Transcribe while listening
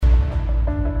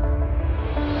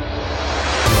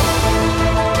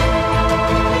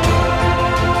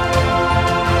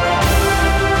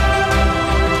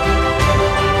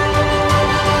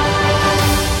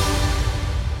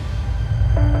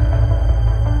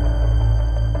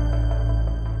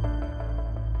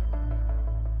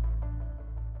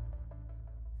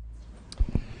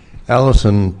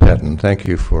Allison, Petten, thank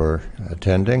you for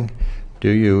attending. Do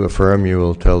you affirm you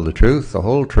will tell the truth, the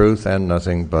whole truth, and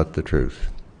nothing but the truth?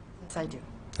 Yes, I do.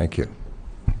 Thank you.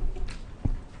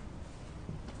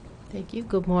 Thank you.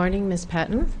 Good morning, Ms.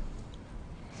 Petten.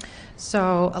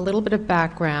 So a little bit of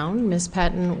background. Ms.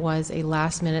 Petten was a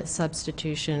last-minute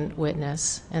substitution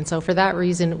witness, and so for that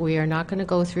reason, we are not going to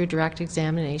go through direct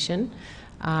examination.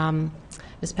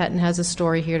 Ms. Petten has a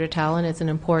story here to tell, and it's an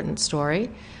important story.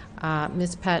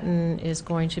 Ms. Petten is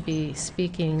going to be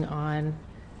speaking on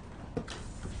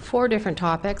 4 different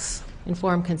topics: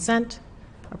 informed consent,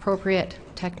 appropriate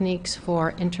techniques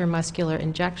for intramuscular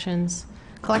injections,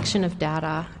 collection of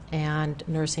data, and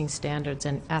nursing standards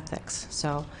and ethics.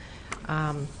 So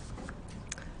I'm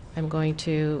going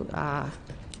to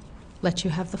let you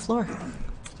have the floor.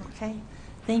 Okay.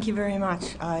 Thank you very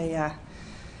much. I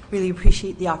really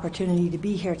appreciate the opportunity to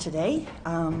be here today.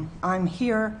 I'm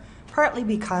here partly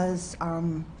because,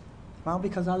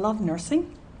 because I love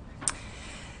nursing.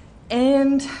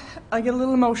 And I get a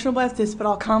little emotional about this, but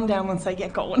I'll calm down once I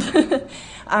get going.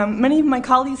 Many of my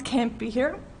colleagues can't be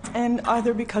here, and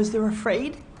either because they're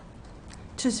afraid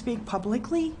to speak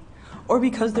publicly, or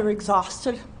because they're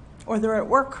exhausted, or they're at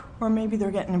work, or maybe they're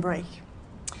getting a break.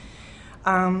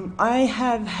 I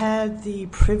have had the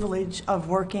privilege of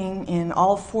working in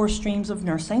all 4 streams of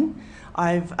nursing.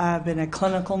 I've been a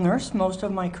clinical nurse most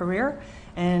of my career,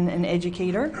 and an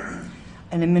educator,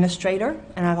 an administrator,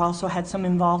 and I've also had some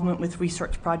involvement with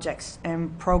research projects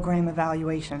and program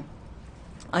evaluation.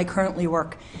 I currently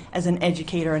work as an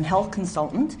educator and health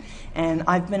consultant, and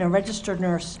I've been a registered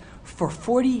nurse for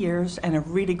 40 years, and a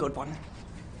really good one.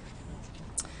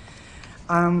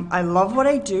 I love what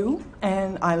I do,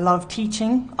 and I love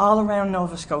teaching all around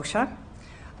Nova Scotia.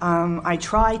 I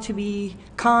try to be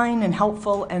kind and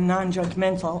helpful and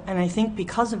non-judgmental, and I think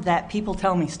because of that, people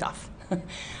tell me stuff.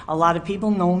 A lot of people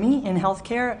know me in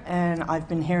healthcare, and I've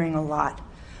been hearing a lot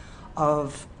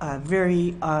of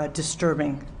very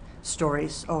disturbing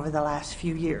stories over the last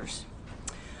few years.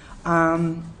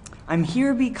 I'm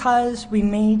here because we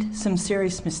made some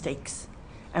serious mistakes,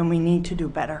 and we need to do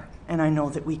better, and I know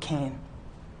that we can.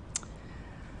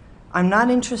 I'm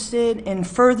not interested in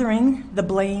furthering the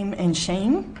blame and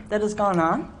shame that has gone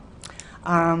on.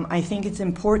 I think it's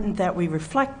important that we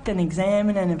reflect and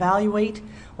examine and evaluate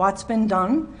what's been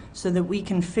done so that we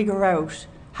can figure out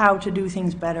how to do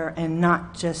things better and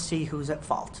not just see who's at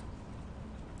fault.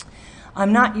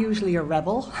 I'm not usually a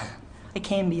rebel. I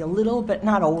can be a little, but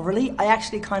not overly. I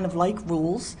actually kind of like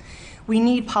rules. We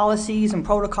need policies and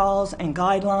protocols and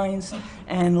guidelines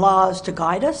and laws to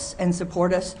guide us and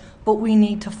support us, but we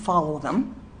need to follow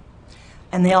them,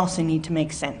 and they also need to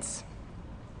make sense.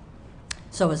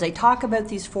 So as I talk about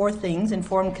these 4 things,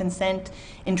 informed consent,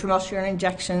 intramuscular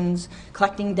injections,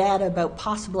 collecting data about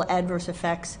possible adverse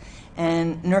effects,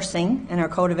 and nursing and our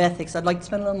code of ethics, I'd like to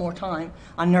spend a little more time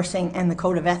on nursing and the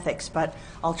code of ethics, but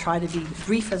I'll try to be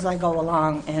brief as I go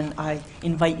along, and I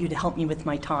invite you to help me with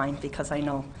my time, because I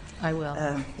know I will.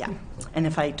 Yeah. And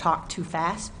if I talk too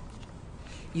fast,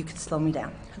 you can slow me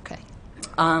down. Okay.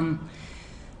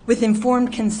 With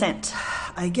informed consent,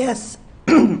 I guess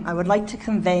I would like to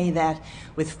convey that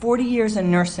with 40 years in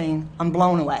nursing, I'm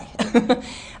blown away.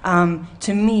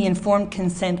 To me, informed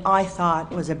consent, I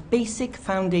thought, was a basic,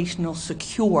 foundational,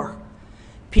 secure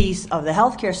piece of the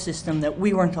healthcare system that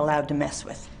we weren't allowed to mess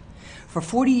with. For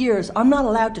 40 years, I'm not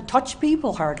allowed to touch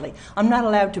people, hardly. I'm not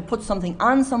allowed to put something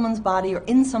on someone's body or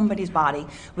in somebody's body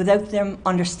without them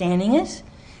understanding it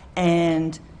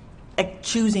and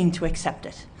choosing to accept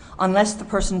it, unless the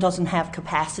person doesn't have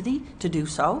capacity to do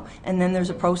so, and then there's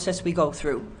a process we go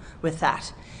through with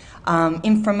that.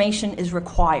 Information is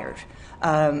required.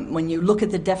 When you look at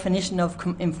the definition of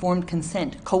informed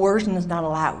consent, coercion is not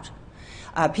allowed.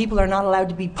 People are not allowed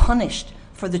to be punished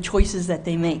for the choices that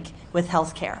they make with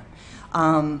healthcare.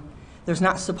 There's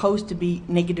not supposed to be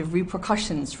negative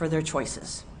repercussions for their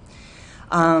choices.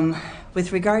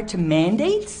 With regard to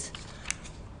mandates,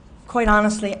 quite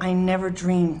honestly, I never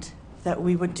dreamed that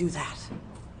we would do that.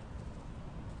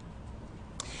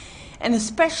 And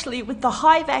especially with the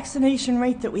high vaccination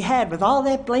rate that we had, with all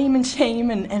that blame and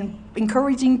shame and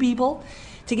encouraging people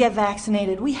to get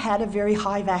vaccinated, we had a very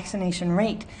high vaccination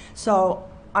rate. So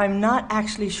I'm not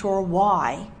actually sure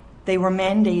why they were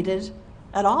mandated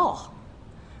at all,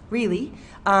 really.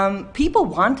 People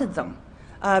wanted them.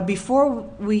 Before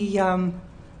we,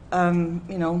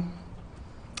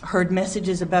 heard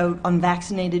messages about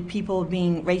unvaccinated people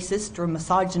being racist or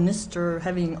misogynist or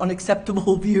having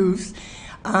unacceptable views,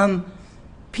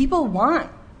 people want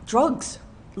drugs.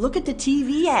 Look at the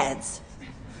TV ads.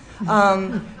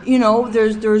 You know,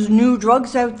 there's new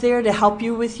drugs out there to help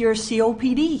you with your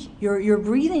COPD, your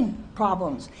breathing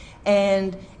problems.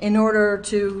 And in order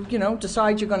to, you know,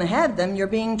 decide you're going to have them, you're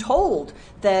being told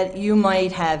that you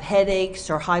might have headaches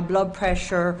or high blood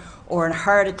pressure or a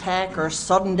heart attack or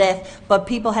sudden death, but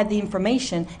people have the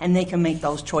information and they can make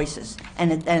those choices,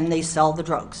 and they sell the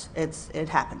drugs. It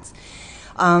happens.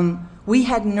 We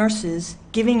had nurses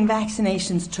giving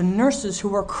vaccinations to nurses who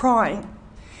were crying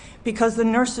because the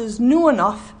nurses knew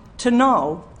enough to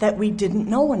know that we didn't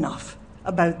know enough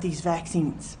about these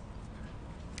vaccines.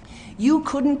 You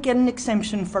couldn't get an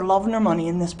exemption for love nor money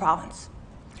in this province.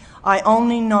 I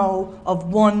only know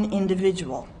of one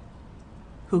individual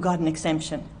who got an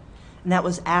exemption, and that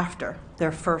was after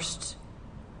their first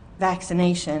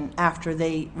vaccination, after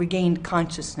they regained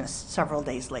consciousness several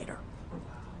days later.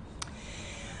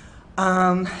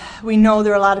 We know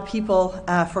there are a lot of people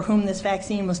for whom this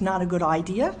vaccine was not a good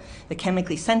idea. The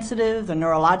chemically sensitive, the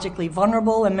neurologically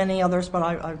vulnerable, and many others, but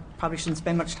I probably shouldn't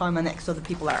spend much time on that because other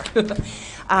people are.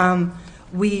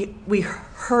 We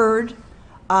heard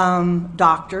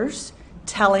doctors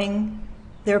telling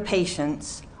their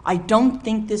patients, I don't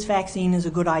think this vaccine is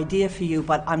a good idea for you,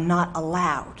 but I'm not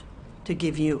allowed to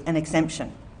give you an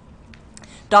exemption.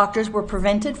 Doctors were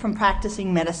prevented from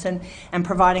practicing medicine and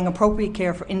providing appropriate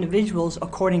care for individuals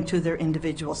according to their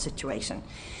individual situation.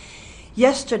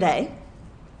 Yesterday,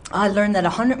 I learned that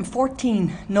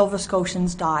 114 Nova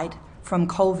Scotians died from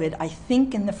COVID, I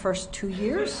think in the first 2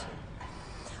 years.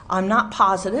 I'm not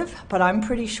positive, but I'm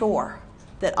pretty sure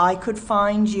that I could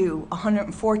find you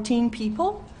 114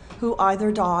 people who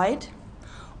either died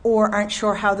or aren't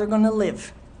sure how they're going to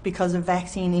live because of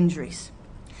vaccine injuries.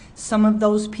 Some of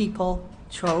those people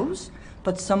chose,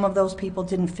 but some of those people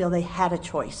didn't feel they had a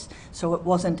choice, so it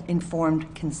wasn't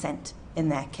informed consent in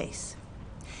that case.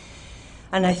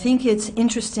 And I think it's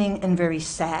interesting and very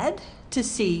sad to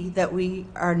see that we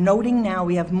are noting now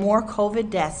we have more COVID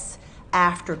deaths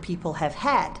after people have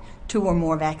had 2 or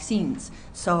more vaccines.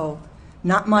 So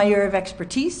not my area of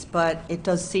expertise, but it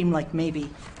does seem like maybe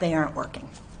they aren't working.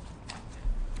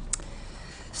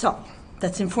 So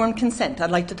that's informed consent.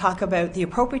 I'd like to talk about the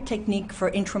appropriate technique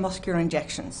for intramuscular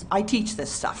injections. I teach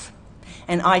this stuff,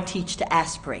 and I teach to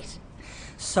aspirate.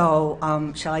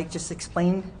 So shall I just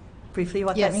explain briefly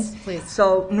what that means? Yes, please.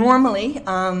 So normally,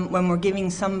 when we're giving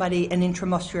somebody an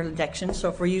intramuscular injection, so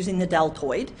if we're using the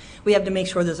deltoid, we have to make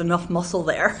sure there's enough muscle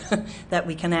there that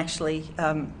we can actually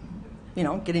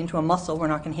get into a muscle. We're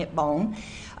not going to hit bone.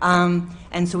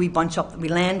 And so we bunch up, we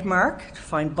landmark to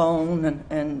find bone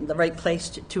and the right place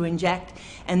to inject.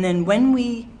 And then when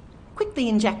we quickly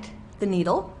inject the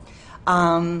needle,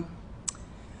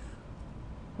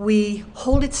 we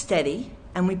hold it steady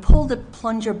and we pull the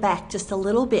plunger back just a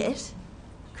little bit,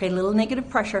 create a little negative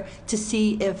pressure to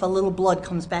see if a little blood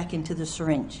comes back into the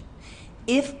syringe.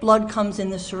 If blood comes in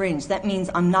the syringe, that means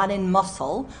I'm not in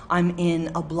muscle, I'm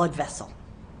in a blood vessel.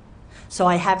 So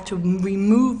I have to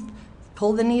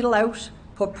pull the needle out,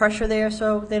 put pressure there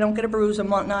so they don't get a bruise and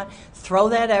whatnot, throw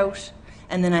that out,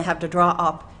 and then I have to draw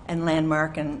up and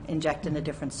landmark and inject in a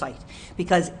different site.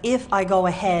 Because if I go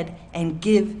ahead and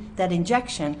give that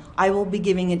injection, I will be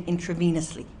giving it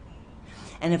intravenously.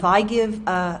 And if I give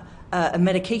a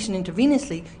medication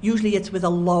intravenously, usually it's with a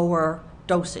lower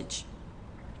dosage.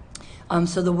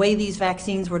 So the way these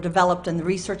vaccines were developed and the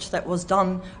research that was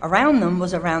done around them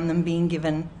was around them being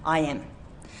given IM.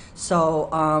 So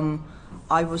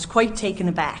I was quite taken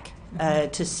aback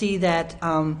to see that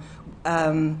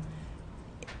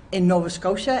in Nova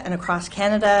Scotia and across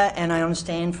Canada, and I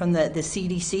understand from the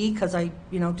CDC, because I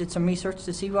did some research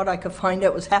to see what I could find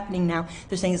out was happening now,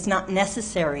 they're saying it's not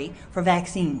necessary for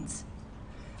vaccines.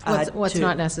 What's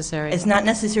not necessary? It's not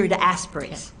necessary to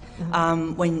aspirate.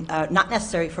 Okay. Not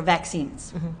necessary for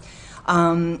vaccines.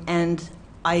 Mm-hmm. And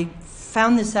I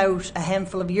found this out a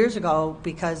handful of years ago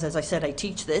because, as I said, I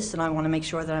teach this and I want to make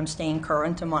sure that I'm staying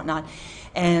current and whatnot.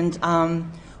 And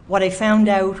what I found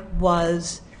out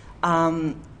was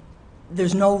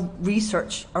there's no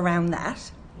research around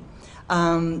that.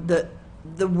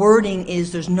 The wording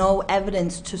is there's no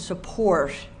evidence to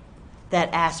support that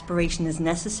aspiration is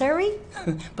necessary,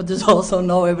 but there's also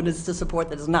no evidence to support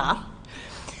that it's not.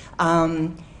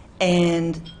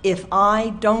 And if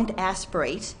I don't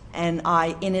aspirate and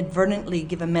I inadvertently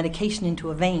give a medication into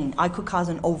a vein, I could cause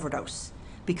an overdose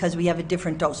because we have a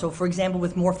different dose. So for example,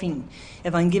 with morphine,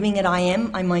 if I'm giving it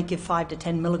IM, I might give 5 to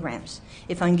 10 milligrams.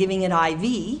 If I'm giving it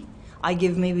IV, I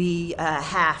give maybe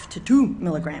half to 2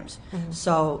 milligrams.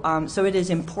 Mm-hmm. So it is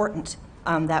important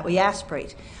that we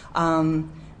aspirate.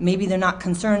 Maybe they're not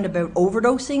concerned about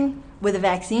overdosing with a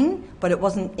vaccine, but it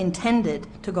wasn't intended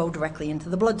to go directly into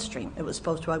the bloodstream. It was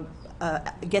supposed to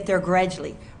get there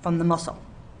gradually from the muscle.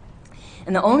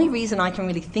 And the only reason I can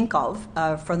really think of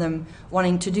for them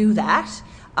wanting to do that,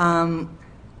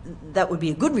 that would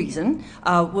be a good reason,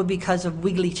 would be because of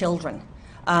wiggly children.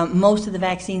 Most of the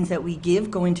vaccines that we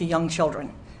give go into young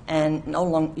children, and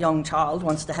no young child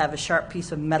wants to have a sharp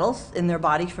piece of metal in their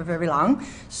body for very long,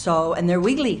 and they're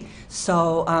wiggly.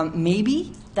 So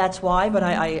maybe that's why, but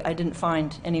I didn't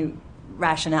find any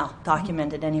rationale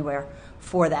documented anywhere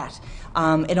for that.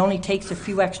 It only takes a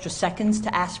few extra seconds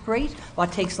to aspirate.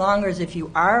 What takes longer is if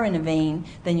you are in a vein,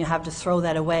 then you have to throw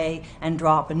that away and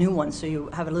drop a new one. So you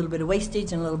have a little bit of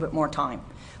wastage and a little bit more time.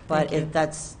 But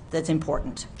that's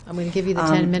important. I'm going to give you the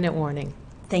 10-minute warning.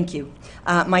 Thank you.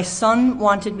 My son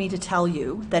wanted me to tell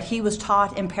you that he was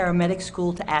taught in paramedic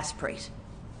school to aspirate.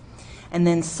 And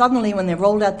then suddenly when they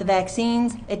rolled out the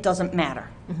vaccines, it doesn't matter.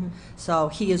 Mm-hmm. So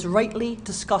he is rightly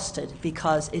disgusted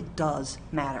because it does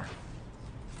matter.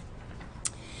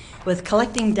 With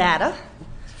collecting data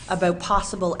about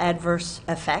possible adverse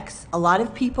effects, a lot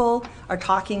of people are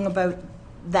talking about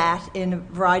that in a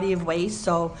variety of ways.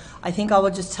 So I think I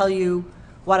will just tell you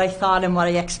what I thought and what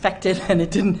I expected, and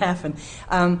it didn't happen.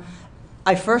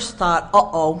 I first thought,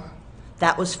 uh-oh,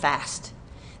 that was fast.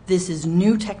 This is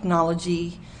new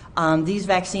technology. These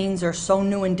vaccines are so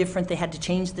new and different, they had to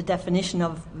change the definition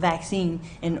of vaccine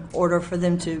in order for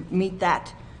them to meet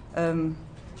that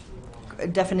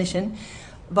definition.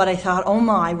 But I thought, oh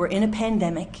my, we're in a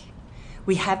pandemic.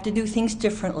 We have to do things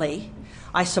differently.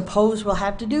 I suppose we'll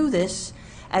have to do this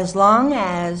as long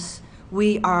as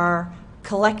we are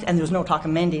and there was no talk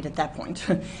of mandate at that point.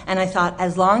 And I thought,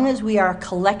 as long as we are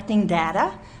collecting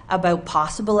data about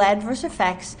possible adverse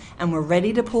effects and we're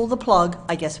ready to pull the plug,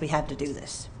 I guess we have to do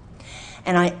this.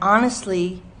 And I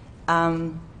honestly,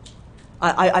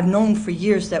 I've known for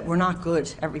years that we're not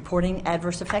good at reporting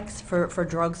adverse effects for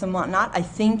drugs and whatnot. I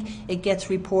think it gets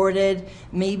reported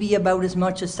maybe about as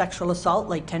much as sexual assault,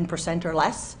 like 10% or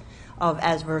less of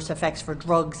adverse effects for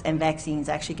drugs and vaccines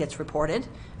actually gets reported.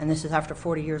 And this is after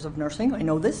 40 years of nursing, I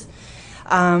know this.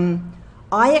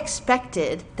 I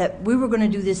expected that we were going to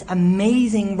do this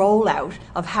amazing rollout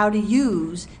of how to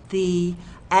use the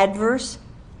adverse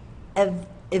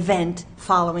event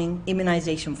following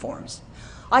immunization forms.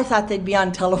 I thought they'd be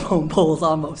on telephone poles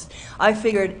almost. I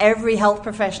figured every health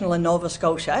professional in Nova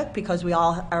Scotia, because we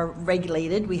all are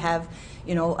regulated, we have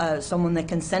someone that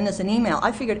can send us an email.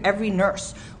 I figured every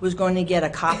nurse was going to get a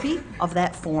copy of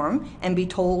that form and be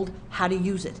told how to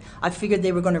use it. I figured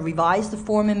they were going to revise the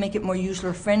form and make it more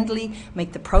user-friendly,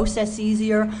 make the process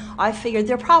easier. I figured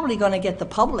they're probably going to get the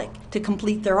public to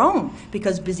complete their own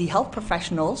because busy health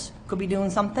professionals could be doing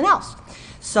something else.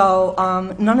 So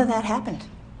none of that happened.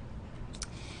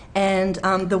 And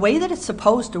the way that it's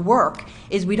supposed to work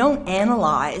is we don't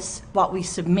analyze what we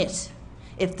submit.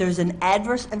 If there's an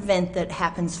adverse event that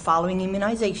happens following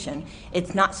immunization,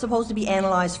 it's not supposed to be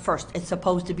analyzed first. It's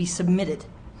supposed to be submitted.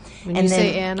 When you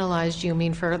say analyzed, you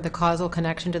mean for the causal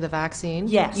connection to the vaccine?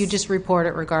 Yes. You just report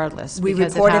it regardless. We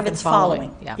report if it's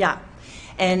following. Yeah.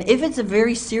 And if it's a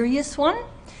very serious one,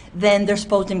 then they're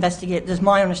supposed to investigate. There's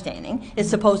my understanding. It's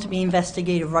supposed to be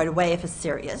investigated right away if it's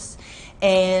serious.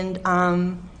 And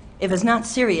if it's not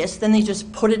serious, then they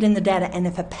just put it in the data. And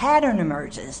if a pattern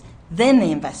emerges, then they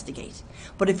investigate.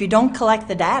 But if you don't collect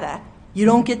the data, you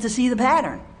don't get to see the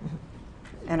pattern.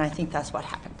 And I think that's what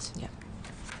happens. Yeah.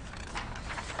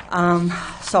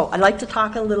 So I'd like to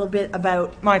talk a little bit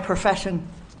about my profession.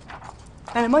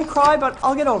 And I might cry, but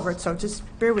I'll get over it, so just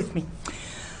bear with me.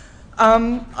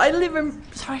 I live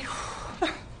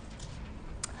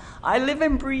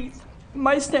and breathe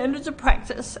my standards of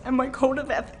practice and my code of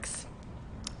ethics.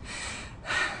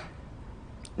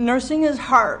 Nursing is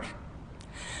hard,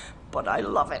 but I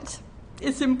love it.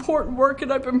 It's important work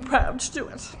and I've been proud to do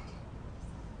it.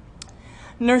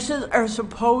 Nurses are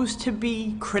supposed to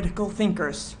be critical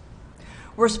thinkers.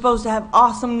 We're supposed to have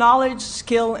awesome knowledge,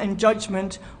 skill, and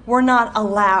judgment. We're not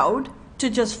allowed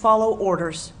to just follow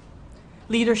orders.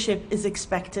 Leadership is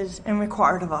expected and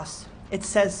required of us. It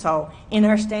says so in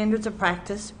our standards of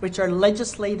practice, which are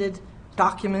legislated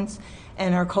documents,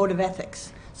 and our code of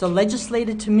ethics. So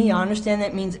legislated, to me, I understand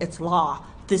that means it's law.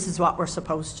 This is what we're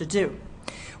supposed to do.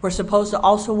 We're supposed to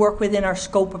also work within our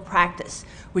scope of practice,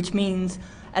 which means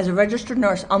as a registered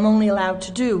nurse, I'm only allowed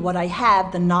to do what I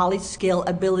have the knowledge, skill,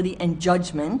 ability, and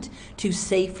judgment to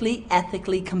safely,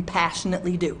 ethically,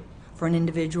 compassionately do for an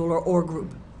individual or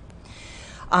group.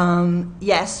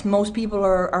 Yes, most people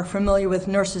are familiar with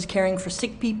nurses caring for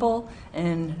sick people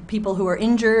and people who are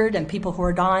injured and people who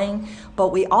are dying, but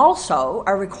we also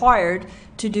are required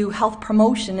to do health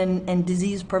promotion and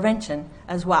disease prevention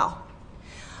as well.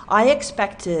 I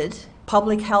expected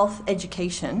public health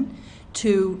education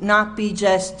to not be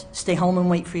just stay home and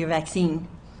wait for your vaccine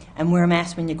and wear a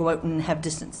mask when you go out and have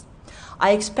distance.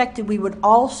 I expected we would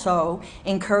also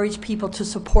encourage people to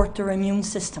support their immune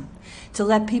system, to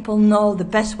let people know the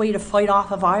best way to fight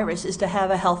off a virus is to have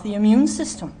a healthy immune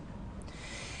system.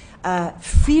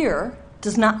 Fear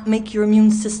does not make your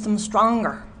immune system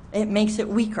stronger. It makes it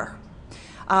weaker.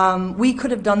 We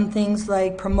could have done things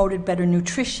like promoted better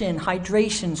nutrition,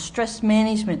 hydration, stress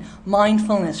management,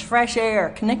 mindfulness, fresh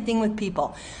air, connecting with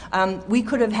people. We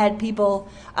could have had people,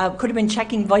 could have been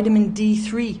checking vitamin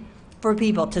D3 for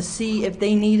people to see if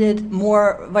they needed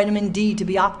more vitamin D to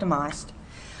be optimized.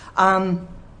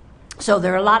 So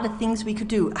there are a lot of things we could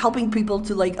do, helping people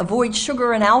to avoid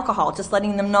sugar and alcohol, just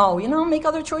letting them know, make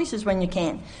other choices when you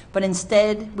can. But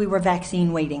instead, we were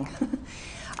vaccine waiting.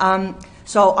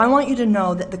 So I want you to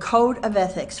know that the Code of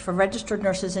Ethics for Registered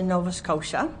Nurses in Nova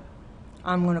Scotia,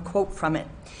 I'm going to quote from it,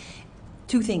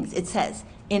 2 things. It says,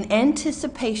 in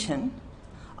anticipation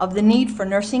of the need for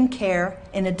nursing care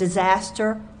in a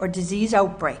disaster or disease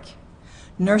outbreak,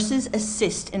 nurses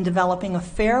assist in developing a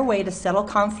fair way to settle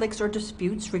conflicts or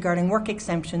disputes regarding work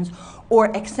exemptions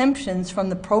or exemptions from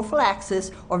the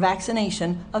prophylaxis or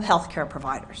vaccination of healthcare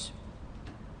providers.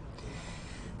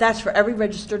 That's for every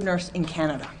registered nurse in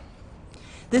Canada.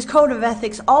 This Code of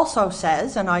Ethics also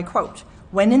says, and I quote,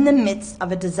 when in the midst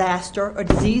of a disaster or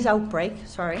disease outbreak,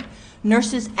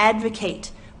 nurses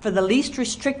advocate for the least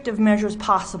restrictive measures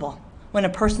possible when a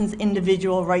person's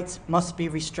individual rights must be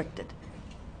restricted.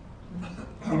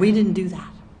 We didn't do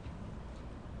that.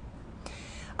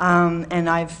 And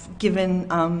I've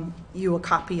given you a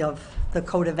copy of the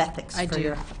Code of Ethics.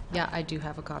 Yeah, I do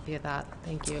have a copy of that.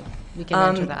 Thank you. We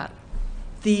can enter that.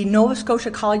 The Nova Scotia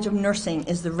College of Nursing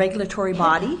is the regulatory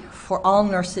body for all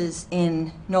nurses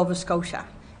in Nova Scotia.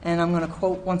 And I'm going to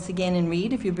quote once again and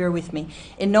read, if you bear with me.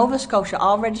 In Nova Scotia,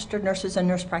 all registered nurses and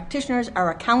nurse practitioners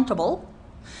are accountable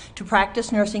to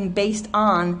practice nursing based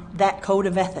on that Code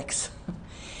of Ethics,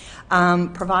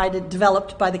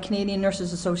 developed by the Canadian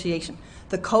Nurses Association.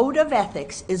 The Code of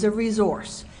Ethics is a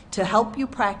resource to help you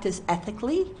practice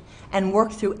ethically and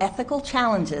work through ethical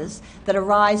challenges that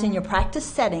arise in your practice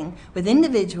setting with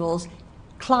individuals,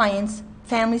 clients,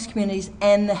 families, communities,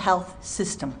 and the health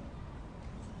system.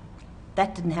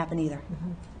 That didn't happen either.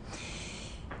 Mm-hmm.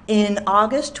 In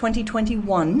August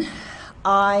 2021,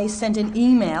 I sent an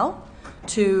email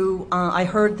to, I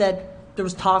heard that there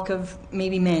was talk of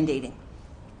maybe mandating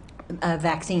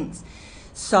vaccines.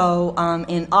 So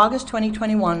in August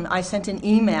 2021, I sent an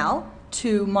email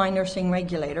to my nursing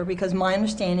regulator because my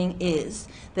understanding is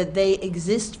that they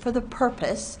exist for the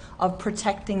purpose of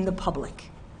protecting the public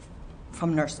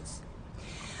from nurses.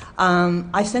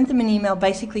 I sent them an email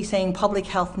basically saying public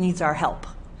health needs our help.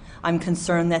 I'm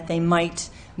concerned that they might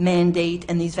mandate,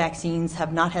 and these vaccines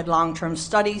have not had long-term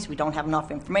studies, we don't have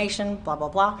enough information, blah, blah,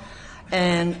 blah.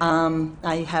 And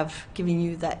I have given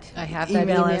you that email. I have that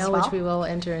email as well, which we will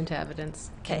enter into evidence.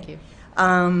 Okay. Thank you.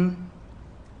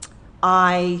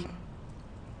 I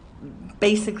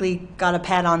basically got a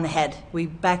pat on the head. We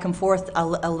back and forth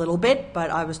a little bit, but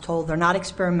I was told they're not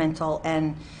experimental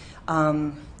and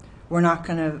we're not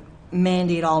going to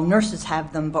mandate all nurses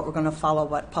have them, but we're going to follow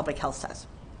what public health says.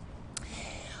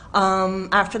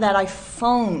 After that, I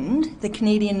phoned the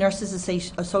Canadian Nurses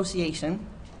Association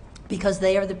because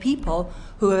they are the people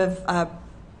who have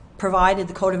provided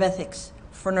the Code of Ethics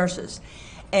for nurses.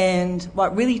 And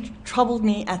what really troubled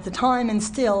me at the time and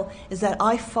still is that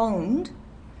I phoned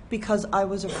because I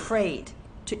was afraid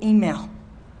to email.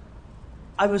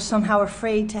 I was somehow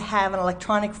afraid to have an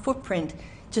electronic footprint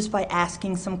just by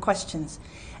asking some questions.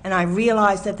 And I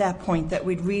realized at that point that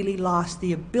we'd really lost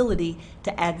the ability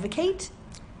to advocate,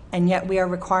 and yet we are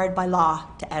required by law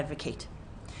to advocate.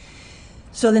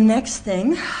 So the next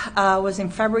thing was in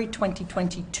February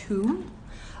 2022,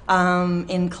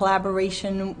 in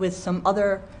collaboration with some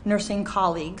other nursing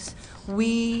colleagues,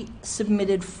 we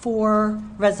submitted 4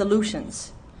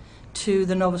 resolutions to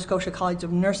the Nova Scotia College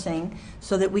of Nursing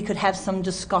so that we could have some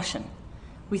discussion.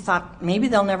 We thought maybe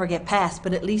they'll never get passed,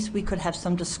 but at least we could have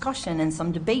some discussion and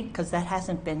some debate because that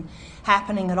hasn't been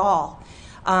happening at all.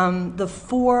 The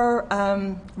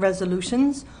 4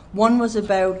 resolutions, one was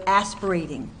about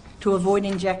aspirating to avoid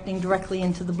injecting directly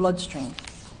into the bloodstream.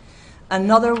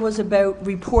 Another was about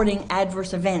reporting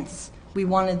adverse events. We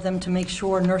wanted them to make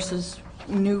sure nurses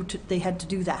knew they had to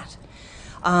do that.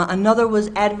 Another was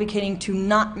advocating to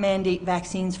not mandate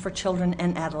vaccines for children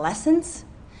and adolescents.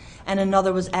 And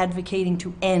another was advocating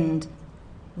to end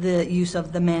the use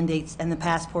of the mandates and the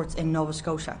passports in Nova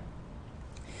Scotia.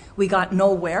 We got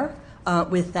nowhere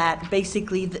with that.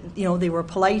 Basically, they were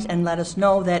polite and let us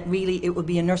know that really it would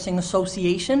be a nursing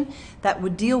association that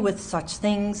would deal with such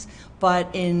things. But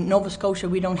in Nova Scotia,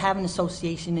 we don't have an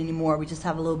association anymore. We just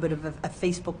have a little bit of a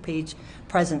Facebook page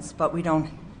presence, but we don't.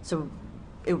 So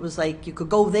it was like you could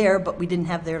go there, but we didn't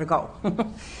have there to go.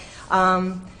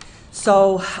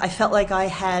 So I felt like I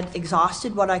had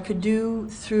exhausted what I could do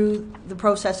through the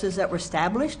processes that were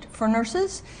established for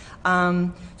nurses.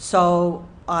 So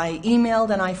I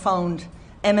emailed and I phoned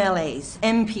MLAs,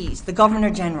 MPs, the Governor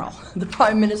General, the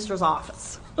Prime Minister's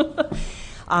office.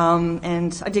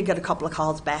 And I did get a couple of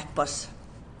calls back, but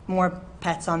more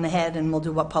pats on the head and we'll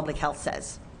do what public health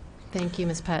says. Thank you,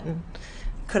 Ms. Petten.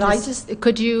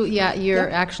 Could you're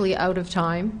actually out of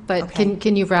time, but Okay.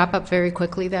 can you wrap up very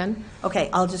quickly then? Okay,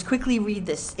 I'll just quickly read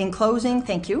this. In closing,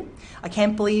 thank you. I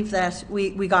can't believe that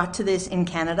we got to this in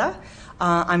Canada.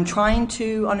 I'm trying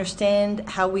to understand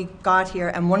how we got here,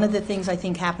 and one of the things I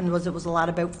think happened was it was a lot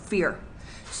about fear.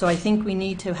 So I think we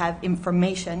need to have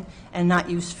information and not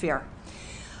use fear.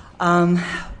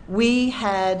 We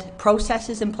had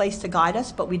processes in place to guide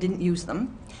us, but we didn't use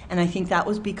them. And I think that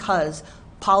was because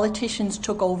politicians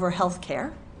took over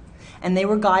healthcare, and they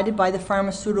were guided by the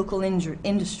pharmaceutical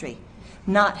industry,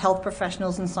 not health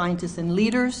professionals and scientists and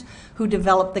leaders who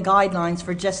developed the guidelines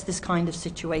for just this kind of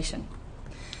situation.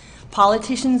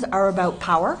 Politicians are about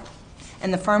power,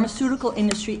 and the pharmaceutical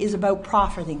industry is about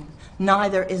profiting.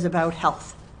 Neither is about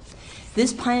health.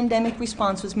 This pandemic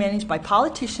response was managed by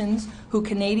politicians who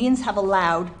Canadians have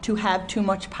allowed to have too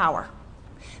much power.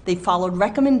 They followed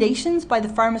recommendations by the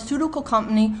pharmaceutical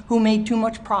company who made too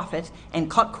much profit and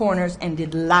cut corners and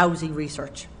did lousy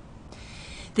research.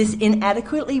 This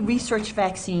inadequately researched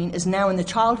vaccine is now in the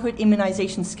childhood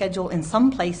immunization schedule in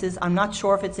some places. I'm not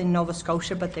sure if it's in Nova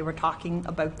Scotia, but they were talking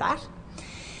about that.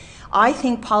 I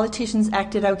think politicians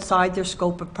acted outside their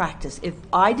scope of practice. If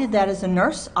I did that as a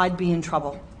nurse, I'd be in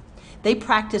trouble. They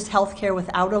practiced healthcare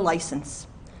without a license.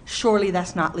 Surely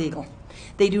that's not legal.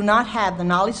 They do not have the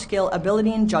knowledge, skill,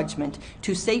 ability, and judgment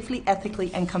to safely,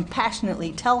 ethically, and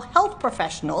compassionately tell health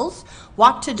professionals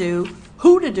what to do,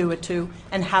 who to do it to,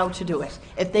 and how to do it.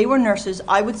 If they were nurses,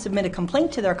 I would submit a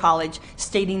complaint to their college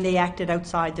stating they acted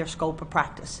outside their scope of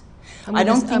practice. I'm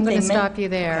going to stop you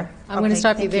there. Okay. I'm going to Okay,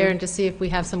 stop you thank there you. and to see if we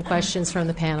have some questions from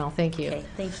the panel. Thank you. Okay,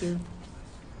 thank you.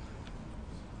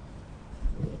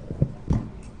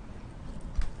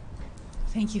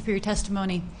 Thank you for your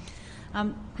testimony.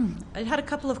 I had a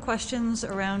couple of questions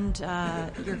around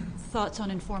your thoughts on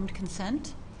informed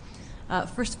consent.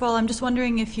 First of all, I'm just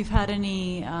wondering if you've had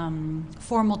any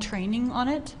formal training on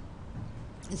it.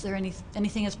 Is there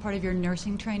anything as part of your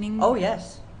nursing training? Oh,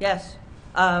 yes, yes.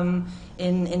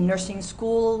 In nursing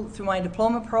school, through my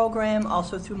diploma program,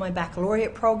 also through my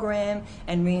baccalaureate program,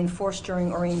 and reinforced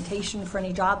during orientation for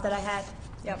any job that I had.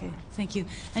 Yep. Okay, thank you.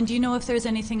 And do you know if there's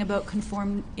anything about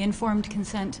informed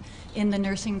consent in the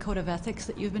nursing code of ethics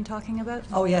that you've been talking about?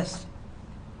 Oh, yes.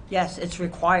 Yes, it's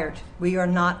required. We are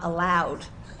not allowed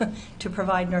to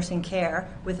provide nursing care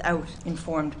without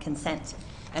informed consent.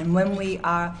 And when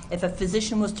if a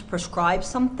physician was to prescribe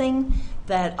something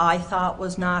that I thought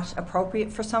was not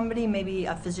appropriate for somebody, maybe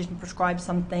a physician prescribed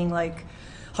something like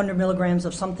 100 milligrams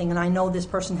of something, and I know this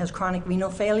person has chronic renal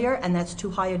failure and that's too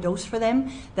high a dose for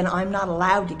them, then I'm not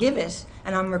allowed to give it,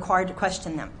 and I'm required to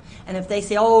question them. And if they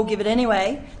say, oh, give it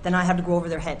anyway, then I have to go over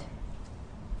their head.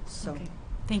 So. Okay.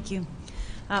 Thank you.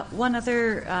 One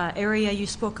other area you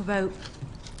spoke about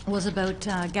was about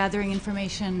gathering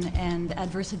information and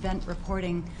adverse event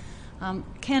reporting.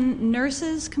 Can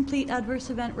nurses complete adverse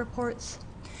event reports?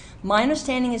 My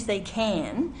understanding is they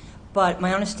can, but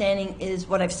my understanding is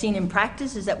what I've seen in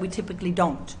practice is that we typically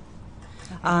don't.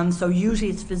 So usually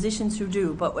it's physicians who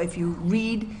do, but if you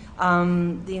read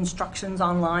the instructions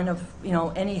online of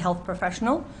any health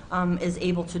professional is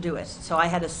able to do it. So I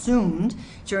had assumed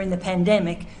during the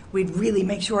pandemic we'd really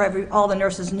make sure all the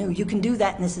nurses knew you can do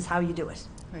that and this is how you do it.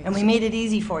 Right. And we made it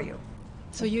easy for you.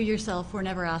 So you yourself were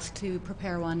never asked to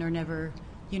prepare one, or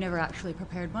you never actually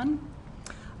prepared one?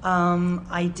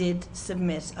 I did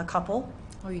submit a couple.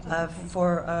 Oh, you did? Okay.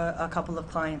 For a couple of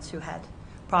clients who had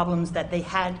problems that they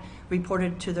had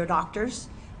reported to their doctors,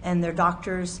 and their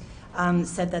doctors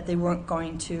said that they weren't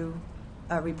going to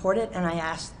report it, and I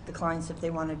asked the clients if they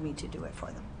wanted me to do it for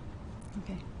them.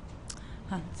 Okay.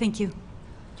 Thank you.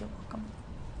 You're welcome.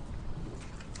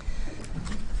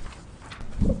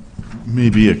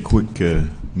 Maybe a quick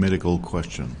medical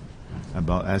question.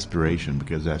 about aspiration,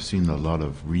 because I've seen a lot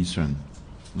of recent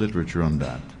literature on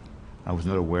that. I was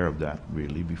not aware of that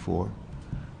really before.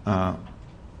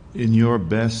 In your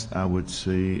best, I would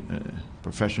say,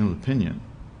 professional opinion,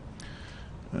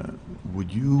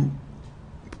 would you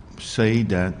say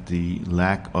that the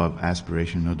lack of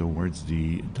aspiration, in other words,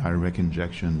 the direct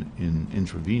injection in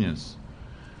intravenous,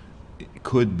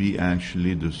 could be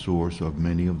actually the source of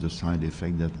many of the side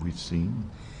effects that we've seen?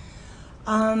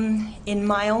 In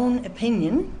my own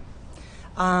opinion,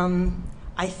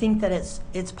 I think that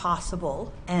it's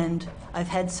possible, and I've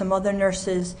had some other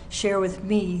nurses share with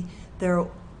me they're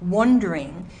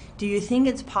wondering, do you think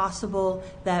it's possible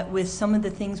that with some of the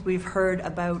things we've heard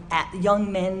about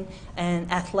young men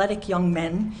and athletic young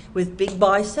men with big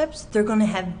biceps, they're going to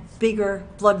have bigger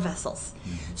blood vessels?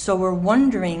 So we're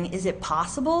wondering, is it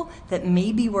possible that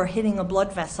maybe we're hitting a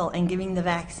blood vessel and giving the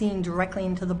vaccine directly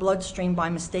into the bloodstream by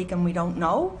mistake and we don't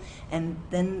know? And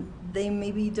then they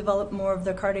maybe develop more of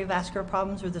the cardiovascular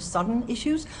problems or the sudden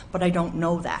issues, but I don't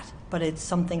know that. But it's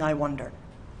something I wonder.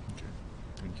 Okay.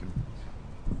 Thank you.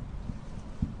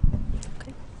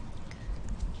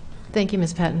 Thank you,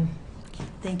 Ms. Petten.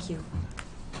 Thank you.